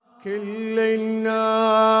كل الناس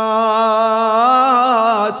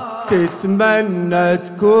تتمنى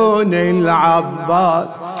تكون العباس،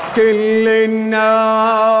 كل الناس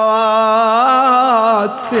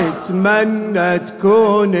تتمنى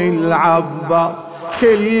تكون العباس،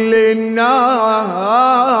 كل الناس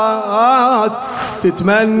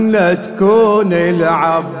تتمنى تكون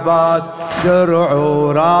العباس. درع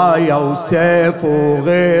وراية وسيف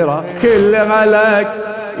وغيره كلها لك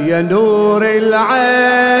يا نور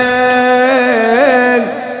العين،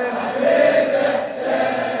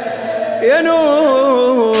 يا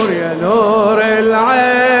نور يا نور العين.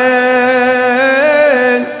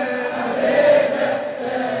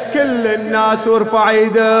 كل الناس وارفع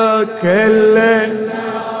ايدك، كل الناس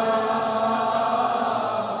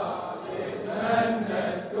تتمنى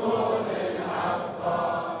تكون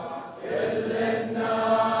العباس، كل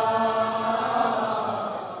الناس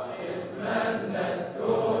تتمنى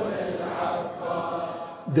تكون العباس.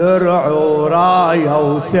 درع وراية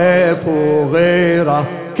وسيف وغيره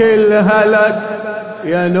كلها لك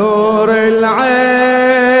يا نور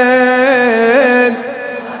العين.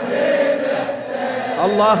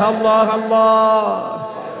 الله الله الله.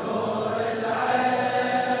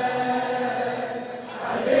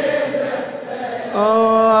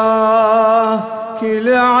 كل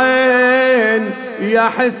عين يا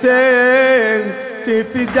حسين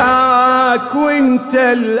تفداك وانت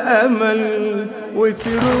الأمل،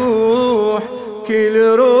 وتروح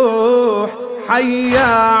كل روح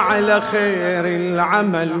حيا على خير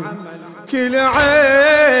العمل. كل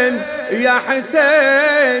عين يا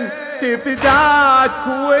حسين تفداك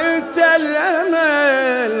وانت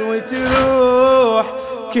الأمل، وتروح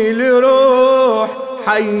كل روح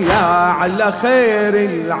حيا على خير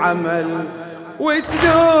العمل.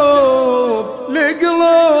 وتذوب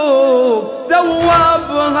القلوب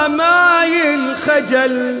ذوبها ماي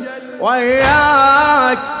الخجل،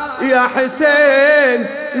 وياك يا حسين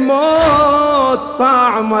الموت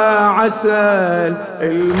طعمه عسل،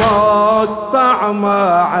 الموت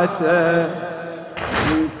طعمه عسل.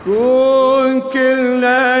 نكون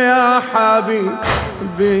كلنا يا حبيب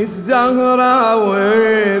بالزهرة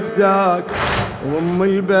وفداك، وام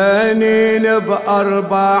البنين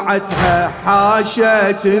بأربعتها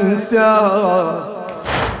حاشا تنساك.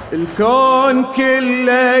 الكون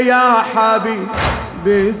كله يا حبيب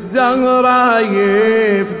بالزهرة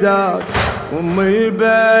يفداك، وام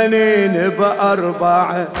البنين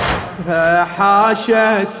بأربعتها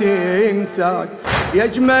حاشا تنساك. يا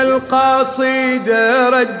اجمل قصيدة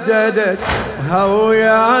رددت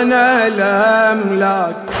هويانا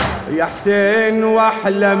الاملاك، يا حسين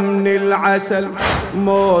واحلى من العسل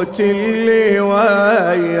موت اللي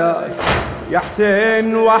وياك، يا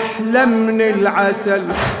حسين واحلى من العسل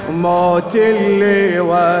موت اللي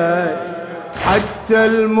وياك. حتى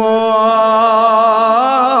الموت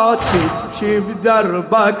تمشي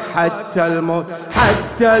بدربك، حتى الموت،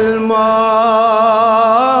 حتى الموت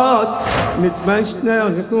نتمشى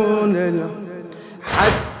نكون،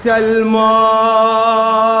 حتى الموت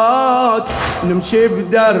نمشي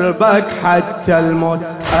بدربك، حتى الموت.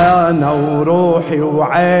 أنا وروحي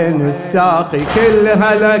وعين الساقي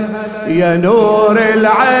كلها لك يا نور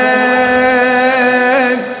العين.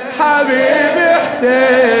 حبيبي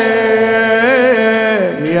حسين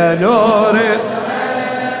يا نور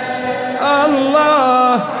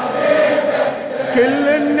الله. كل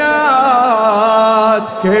الناس،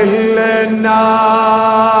 كل الناس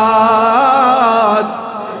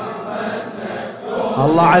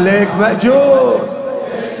الله عليك مأجور.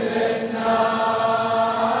 كل الناس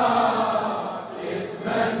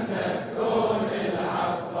يتمنى تكون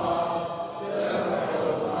العباس، درع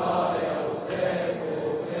وراية وسيف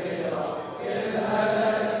وغيره كلها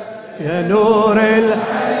لك يا نور العين.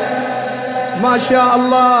 ما شاء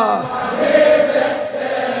الله حبيبي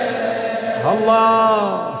حسين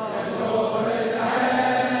الله.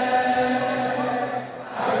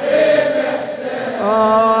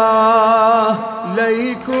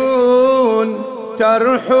 ليكون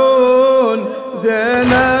ترحون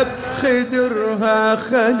زينب خدرها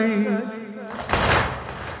خليل،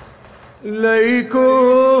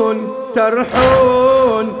 ليكون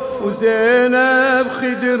ترحون وزينب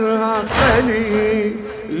خدرها خليل.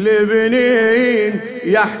 البنين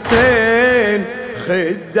يا حسين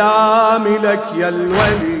خدامي لك يا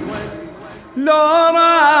الولي، لو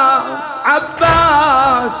راس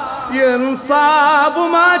عباس ينصاب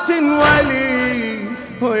وما تنولي.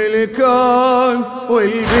 والكون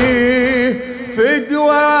والبيه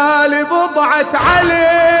فدوى بضعة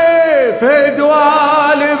علي، فدوى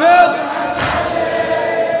بضعة علي.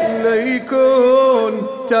 ليكون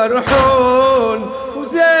ترحون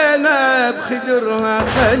زينب خدرها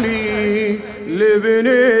خلي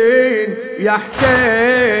البنين يا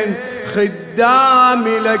حسين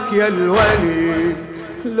خدامي لك يا الولي.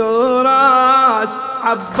 لو راس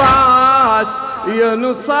عباس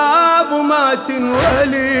ينصاب وما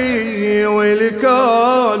تنولي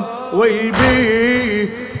والكون والبي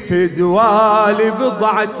في دوالي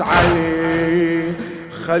بضعت عليه.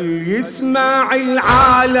 خل يسمع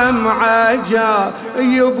العالم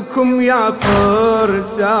عجايبكم يا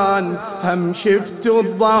فرسان هم شفتوا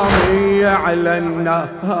الضامي على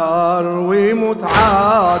النهار ويموت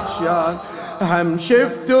عطشان. هم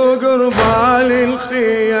شفتوا قربال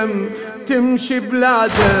الخيم تمشي بلا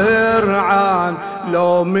درعان.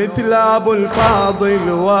 لو مثل ابو الفاضل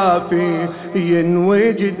وافي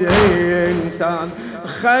ينوجد انسان.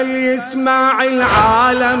 خل يسمع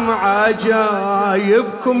العالم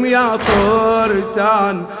عجايبكم يا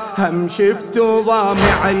فرسان هم شفتوا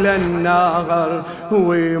ضامي على النهر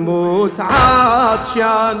ويموت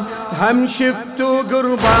عطشان. هم شفتوا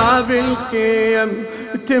قرباب الخيم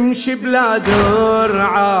تمشي بلا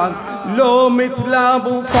درعان. لو مثل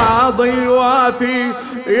ابو فاضل وافي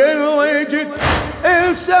ينوجد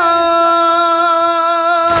انسان.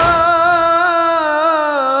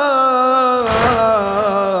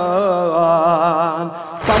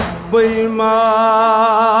 طب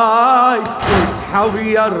الماي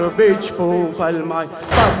يتحوير بجفوف الماي.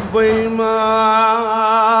 طب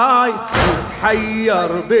الماي يتحير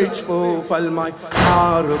بجفوف الماي.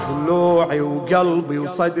 نار ضلوعي وقلبي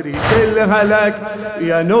وصدري كلها لك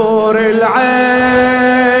يا نور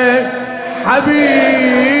العين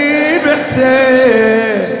حبيب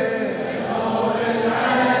حسين. نور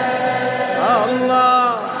العين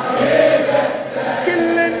الله حبيب حسين.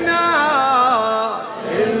 كل الناس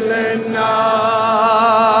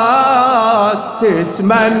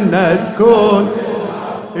تتمنى تكون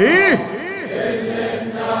ايه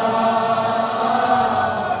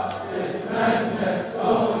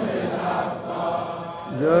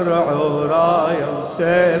درع وراية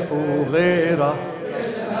وسيف وغيره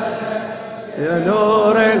يا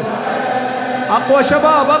نور أقوى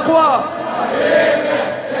شباب أقوى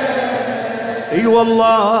اي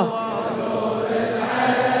والله.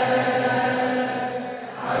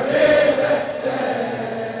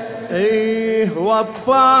 ايه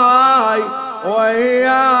وفاي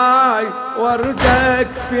وياي وردك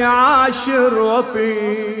في عاشر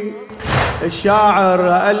وفي. الشاعر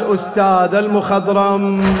الأستاذ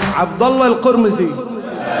المخضرم عبد الله القرمزي.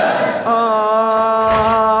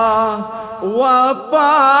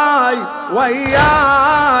 وفاي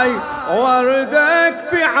وياي وردك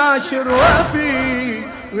في عاشر وفي.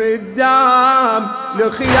 قدام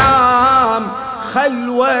الخيام خل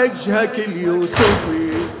وجهك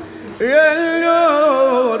اليوسفي. يا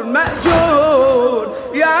النور مأجور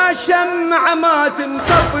يا شمعة ما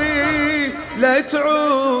تنطفي. لا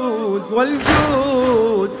تعود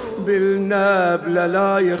والجود بالنبلة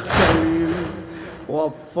لا يختلي.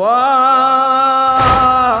 وفاي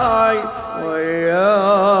وياي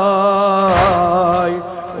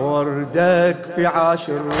وردك في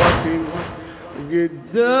عاشر وفي. قدام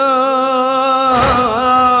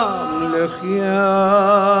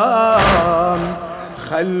الخيام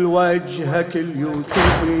خل وجهك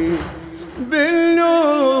اليوسفي.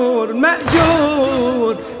 بالنور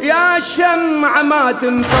مأجور يا شمعة ما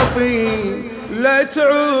تنطفي. لا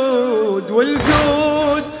تعود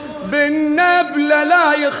والجود بالنبلة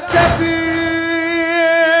لا يختفي.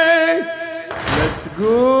 لا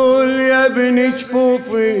تقول يا ابني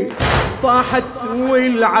جفوفي طاحت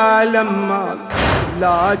والعالم مات.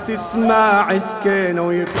 لا تسمع سكينة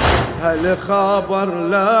ويبكي هالخبر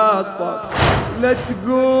لا طفى. لا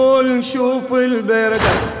تقول شوف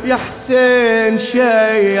البردة يا حسين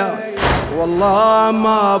شيا. والله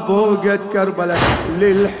ما بوقت كربلة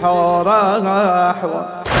للحورة أحوى.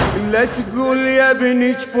 لا تقول يا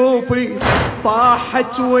ابني جفوفي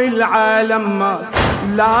طاحت والعالم مات.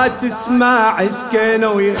 لا تسمع سكينة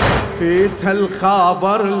ويفيتها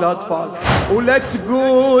الخبر الأطفال. ولا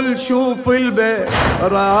تقول شوف البيت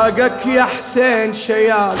راقك يا حسين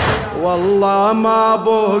شيال. والله ما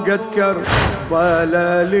بوقت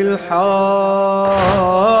كربلة للحارة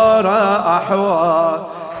أحوال.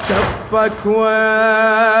 شفك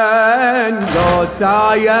وين لو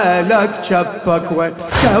سايا لك شفك وين.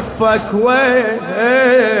 شفك وين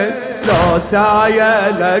لو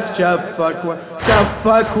سايا لك شفك وين.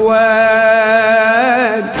 شفك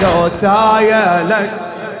وين لو سايا لك.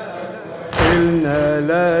 قلنا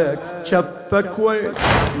لك شفك وين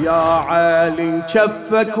يا علي.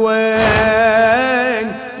 شفك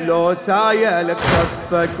وين لو سايا لك.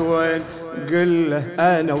 شفك وين قل له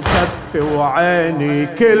أنا وكبتي وعيني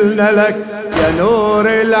كلنا لك يا نور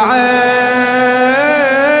العين،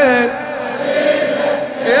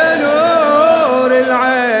 يا نور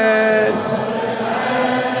العين.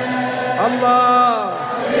 الله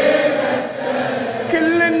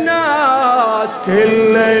كل الناس،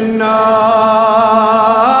 كل الناس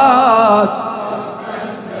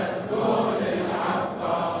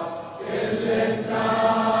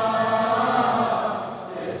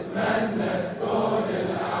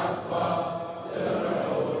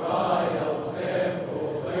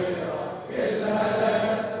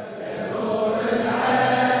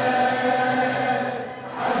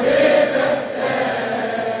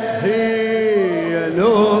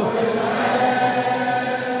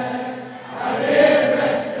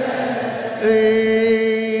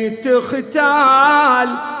تختال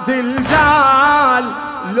زلزال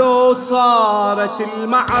لو صارت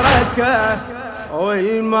المعركة،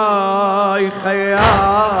 والماي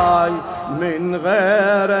خيال من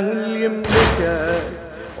غيره اللي يملكه،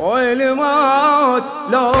 والموت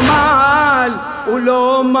لو مال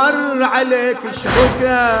ولو مر عليك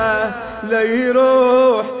شبكه،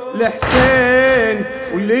 ليروح لحسين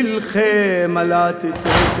وللخيمة لا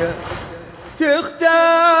تتركه. تختال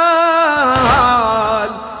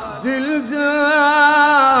زلزال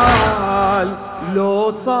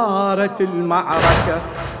لو صارت المعركة،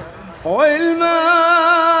 والماء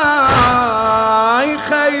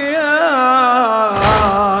خيال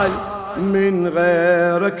من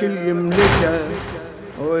غيرك اللي يملكه،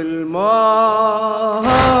 والموت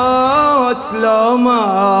لو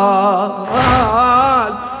مال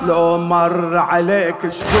لو مر عليك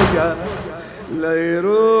شبكه،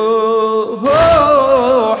 ليروح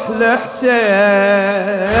لحسين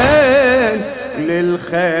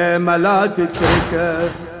للخيمة لا تتركه،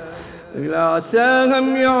 لا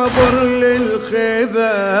سهم يعبر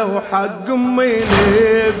للخيبة وحق امي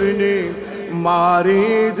لابني، ما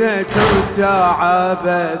اريد ترتاع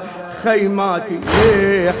ابد خيماتي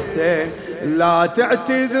لحسين، لا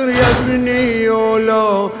تعتذر يا ابني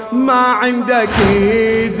ولو ما عندك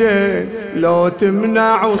ايد، لو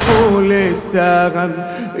تمنع وصول السهم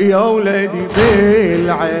يا ولدي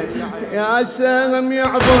بالعين، يا سهم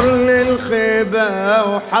يعبر للخيبة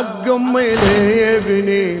وحق امي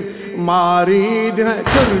لابني، ما اريدها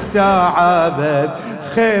ترتاع ابد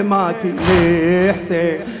خيماتي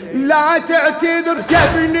لحسين، لا تعتذر يا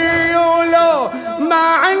ابني ولو ما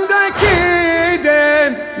عندك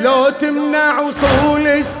ايدين، لو تمنع وصول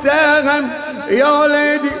السهم يا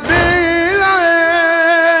ولدي بالعين.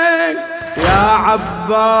 يا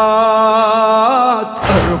عباس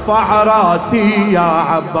ارفع راسي، يا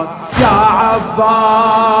عباس يا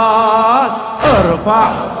عباس ارفع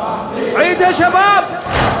راسي، عيدها شباب.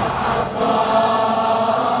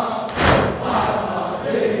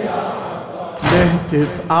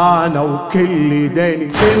 نهتف انا وكل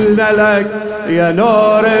ديني كلنا لك يا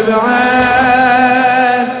نور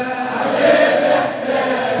بعين،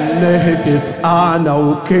 نهتف انا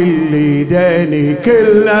وكل ديني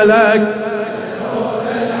كلنا لك يا نور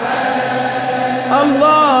العين.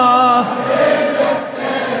 الله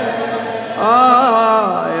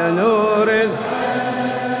يا نور العين.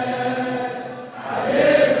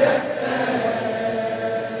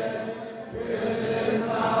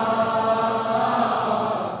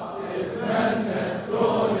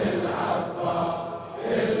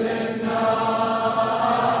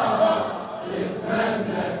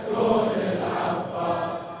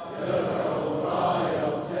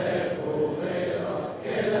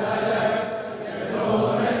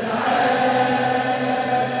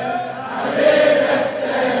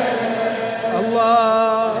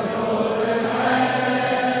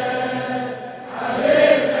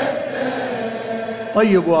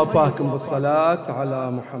 طيبوا وفاكم بالصلاة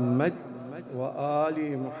على محمد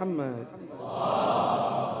وآل محمد.